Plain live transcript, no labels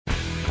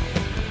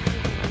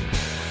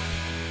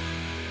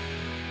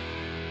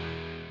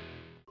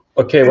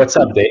Okay, what's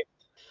up, Dave?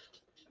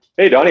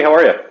 Hey, Donnie, how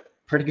are you?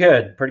 Pretty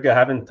good, pretty good. I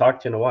haven't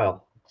talked to you in a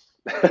while.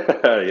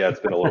 Yeah, it's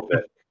been a little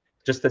bit.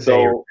 Just a day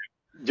or So,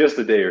 just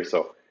a day or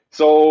so.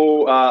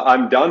 So,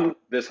 I'm done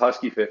this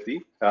Husky 50.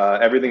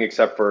 Everything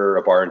except for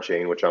a bar and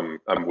chain, which I'm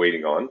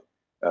waiting on.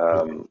 two.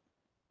 Um,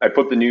 I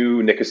put the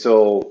new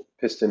Nicosil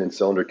piston and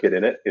cylinder kit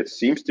in it. It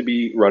seems to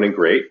be running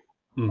great.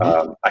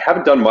 Mm-hmm. I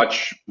haven't done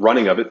much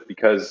running of it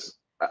because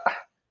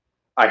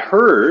I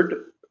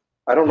heard,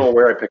 I don't know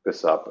where I picked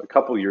this up, a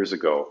couple years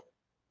ago.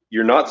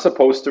 You're not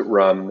supposed to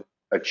run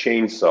a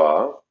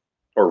chainsaw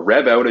or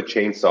rev out a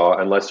chainsaw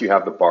unless you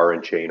have the bar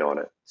and chain on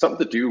it. Something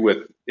to do with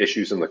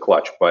issues in the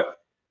clutch. But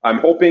I'm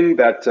hoping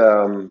that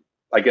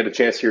I get a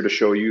chance here to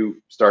show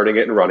you starting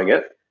it and running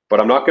it.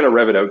 But I'm not going to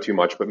rev it out too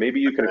much. But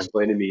maybe you can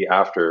explain to me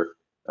after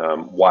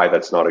why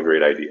that's not a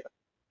great idea.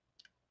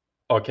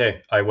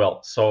 Okay, I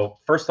will. So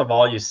first of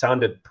all, you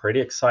sounded pretty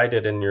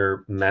excited in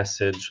your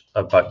message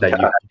about that you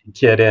Yeah, had the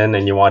kid in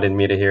and you wanted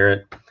me to hear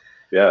it.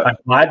 yeah, I'm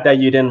glad that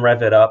you didn't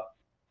rev it up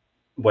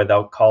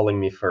without calling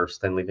me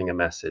first and leaving a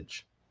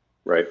message,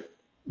 right.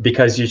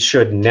 because you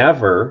should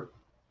never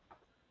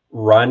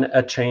run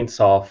a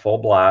chainsaw full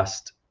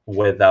blast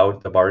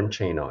without the bar and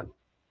chain on.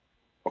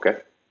 Okay,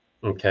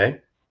 Okay?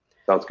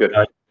 sounds good.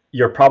 Uh,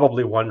 you're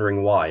probably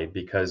wondering why,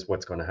 because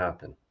what's going to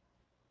happen?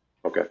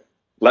 Okay,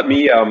 let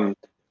me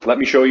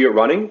show you it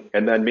running,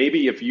 and then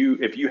maybe if you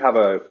have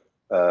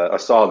a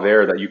saw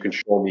there that you can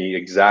show me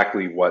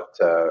exactly what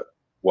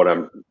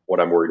I'm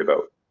worried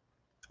about.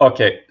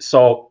 Okay,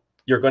 so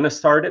you're going to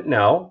start it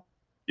now.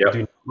 Do Yep,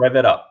 not rev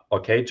it up.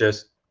 Okay,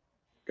 just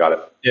got it.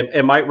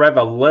 it might rev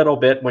a little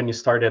bit when you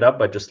start it up,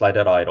 but just let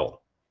it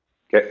idle.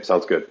 Okay,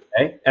 sounds good.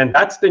 Okay, and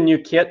that's the new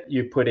kit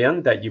you put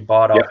in that you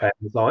bought off Yep,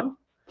 Amazon.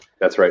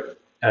 that's right.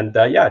 And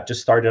yeah,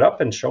 just start it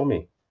up and show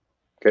me.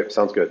 Okay,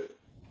 sounds good.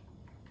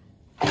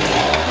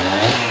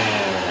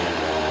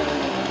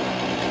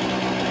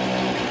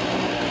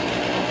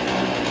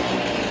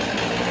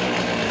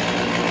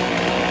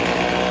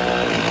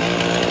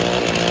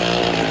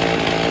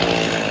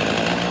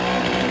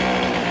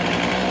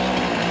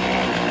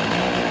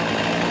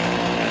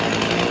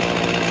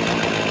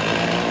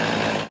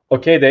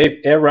 Okay,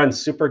 Dave, it runs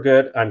super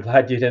good. I'm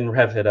glad you didn't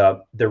rev it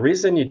up. The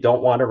reason you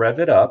don't want to rev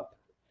it up,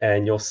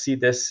 and you'll see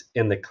this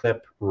in the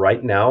clip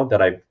right now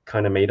that I've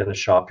kind of made in the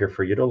shop here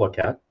for you to look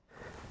at.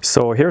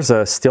 So here's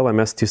a Steel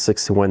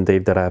MS261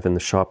 Dave that I have in the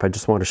shop. I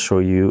just want to show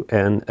you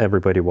and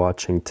everybody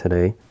watching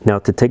today. Now,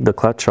 to take the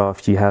clutch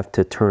off, you have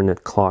to turn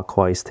it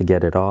clockwise to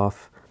get it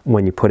off.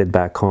 When you put it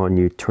back on,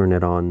 you turn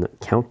it on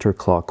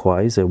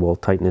counterclockwise. It will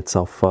tighten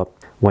itself up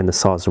when the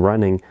saw is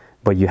running,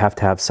 but you have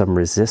to have some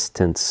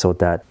resistance so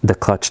that the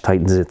clutch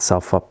tightens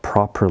itself up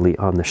properly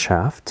on the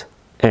shaft.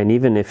 And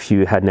even if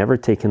you had never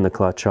taken the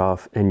clutch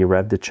off and you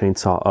revved the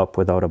chainsaw up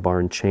without a bar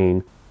and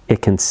chain,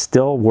 it can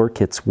still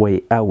work its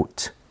way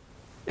out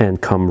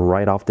and come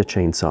right off the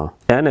chainsaw.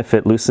 And if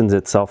it loosens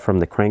itself from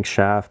the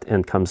crankshaft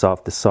and comes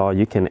off the saw,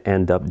 you can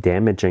end up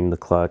damaging the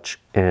clutch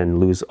and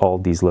lose all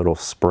these little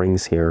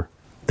springs here.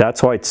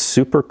 That's why it's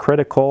super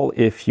critical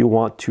if you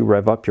want to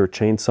rev up your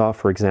chainsaw,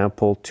 for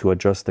example, to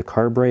adjust the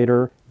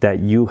carburetor, that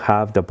you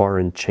have the bar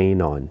and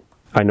chain on.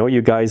 I know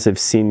you guys have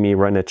seen me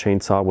run a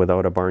chainsaw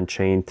without a bar and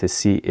chain to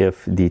see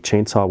if the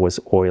chainsaw was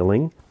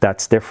oiling.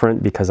 That's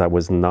different because I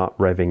was not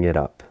revving it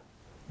up.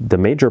 The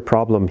major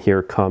problem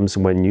here comes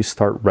when you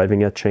start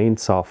revving a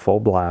chainsaw full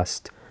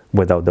blast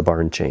without the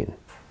bar and chain.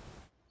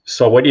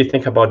 So what do you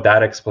think about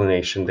that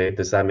explanation, Dave?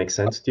 Does that make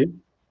sense to you?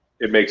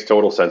 It makes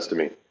total sense to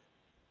me.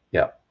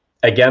 Yeah.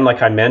 Again,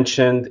 like I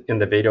mentioned in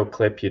the video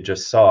clip you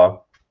just saw,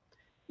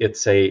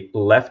 it's a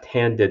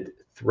left-handed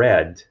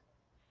thread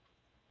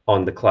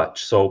on the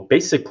clutch. So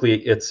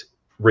basically it's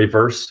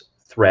reverse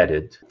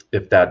threaded,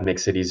 if that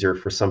makes it easier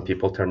for some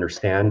people to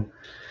understand.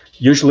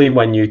 Usually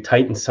when you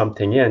tighten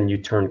something in, you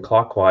turn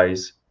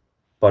clockwise,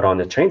 but on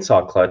the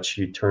chainsaw clutch,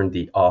 you turn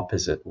the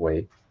opposite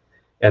way.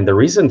 And the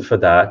reason for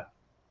that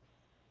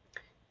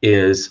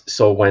is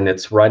so when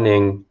it's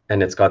running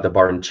and it's got the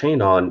bar and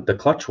chain on, the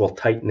clutch will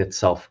tighten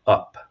itself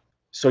up.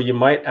 So you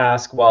might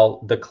ask,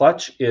 well, the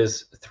clutch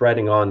is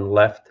threading on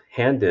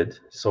left-handed,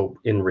 so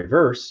in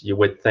reverse, you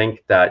would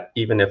think that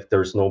even if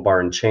there's no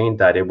bar and chain,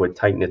 that it would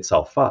tighten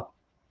itself up.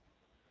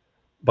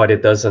 But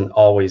it doesn't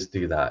always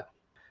do that.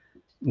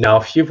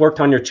 Now, if you've worked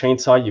on your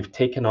chainsaw, you've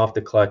taken off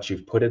the clutch,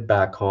 you've put it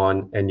back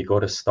on, and you go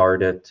to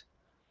start it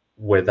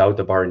without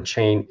the bar and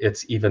chain,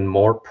 it's even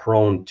more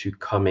prone to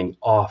coming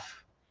off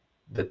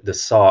the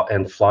saw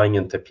and flying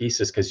into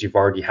pieces because you've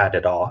already had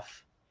it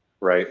off.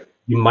 Right.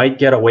 You might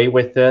get away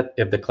with it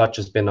if the clutch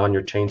has been on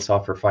your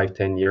chainsaw for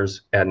 5-10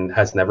 years and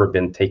has never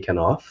been taken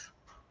off,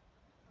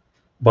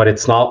 but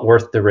it's not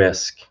worth the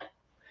risk.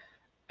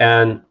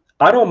 And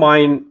I don't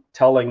mind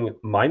telling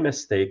my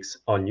mistakes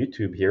on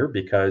YouTube here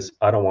because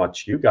I don't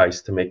want you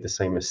guys to make the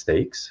same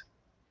mistakes,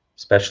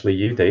 especially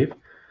you, Dave.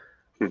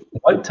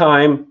 One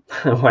time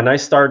when I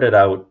started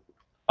out,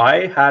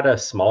 I had a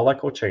small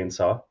Echo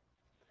chainsaw.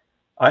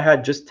 I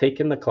had just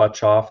taken the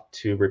clutch off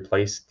to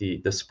replace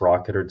the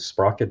sprocket or the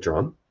sprocket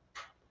drum.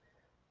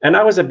 And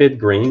I was a bit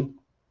green.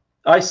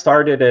 I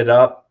started it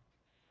up,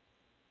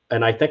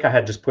 and I think I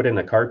had just put in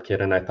a carb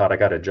kit, and I thought I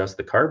got to adjust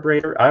the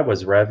carburetor. I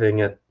was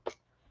revving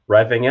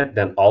it.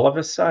 Then all of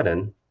a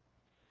sudden,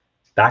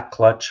 that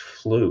clutch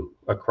flew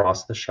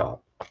across the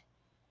shop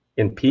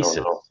in Oh pieces.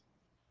 no.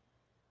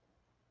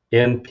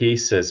 In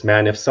pieces,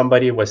 man. If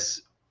somebody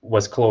was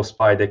close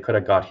by, they could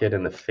have got hit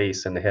in the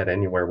face and the head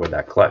anywhere with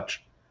that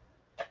clutch.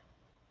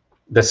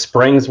 The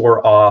springs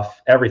were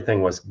off.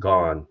 Everything was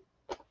gone.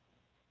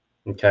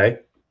 Okay.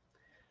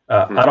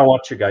 I don't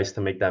want you guys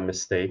to make that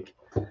mistake.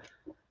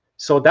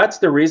 So that's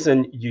the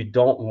reason you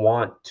don't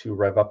want to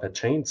rev up a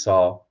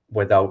chainsaw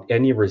without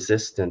any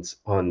resistance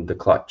on the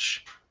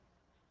clutch.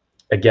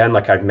 Again,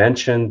 like I've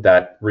mentioned,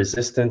 that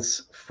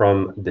resistance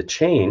from the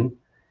chain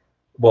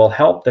will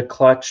help the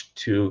clutch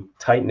to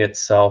tighten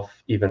itself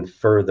even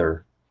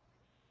further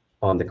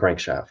on the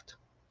crankshaft.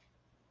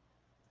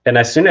 And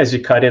as soon as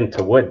you cut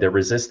into wood, the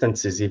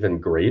resistance is even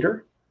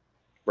greater.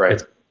 Right.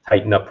 It's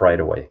tighten up right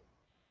away.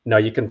 Now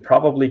you can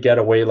probably get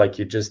away like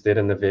you just did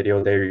in the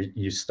video there.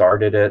 You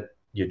started it,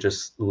 you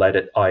just let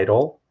it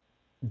idle.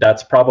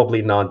 That's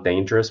probably not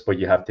dangerous, but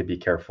you have to be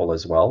careful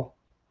as well.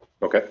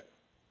 Okay.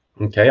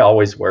 Okay,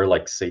 always wear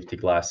like safety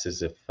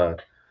glasses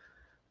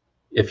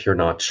if you're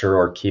not sure,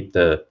 or keep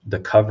the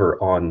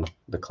cover on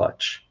the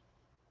clutch.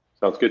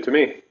 Sounds good to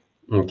me.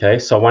 Okay,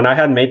 so when I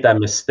had made that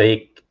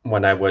mistake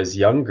when I was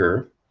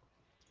younger,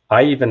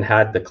 I even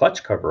had the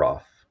clutch cover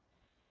off,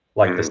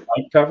 like the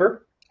side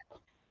cover.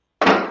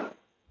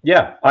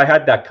 Yeah, I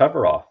had that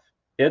cover off.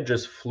 It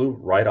just flew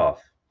right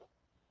off.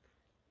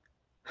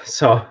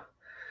 So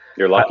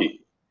You're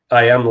lucky.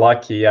 I am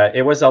lucky.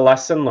 It was a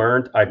lesson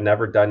learned. I've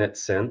never done it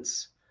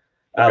since.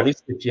 Okay. At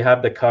least if you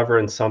have the cover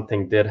and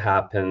something did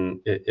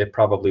happen, it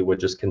probably would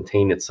just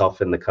contain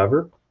itself in the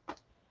cover.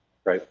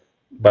 Right.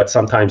 But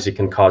sometimes it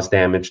can cause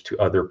damage to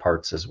other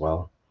parts as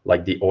well,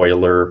 like the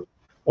oiler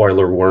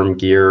worm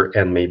gear,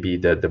 and maybe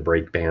the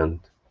brake band.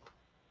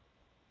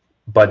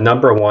 But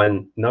number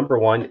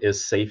one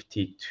is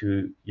safety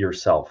to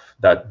yourself.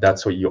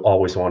 That's what you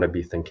always want to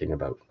be thinking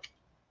about.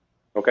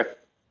 Okay.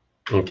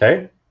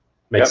 Okay,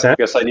 makes sense.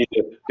 Guess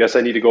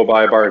I need to go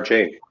buy a bar and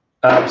chain.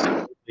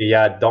 Absolutely.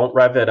 Yeah, don't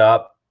rev it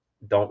up.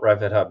 Don't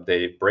rev it up.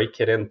 They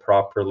break it in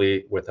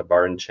properly with a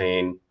bar and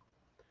chain.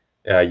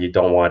 You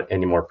don't want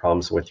any more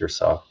problems with your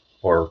saw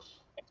or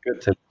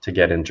to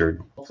get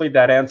injured. Hopefully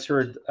that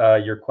answered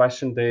your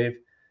question, Dave.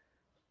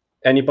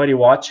 Anybody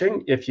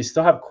watching, if you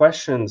still have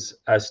questions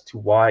as to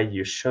why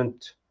you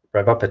shouldn't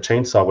rev up a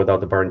chainsaw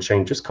without the bar and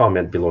chain, just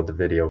comment below the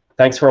video.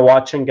 Thanks for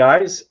watching,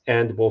 guys,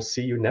 and we'll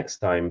see you next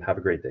time. Have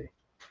a great day.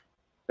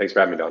 Thanks for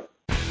having me, Don.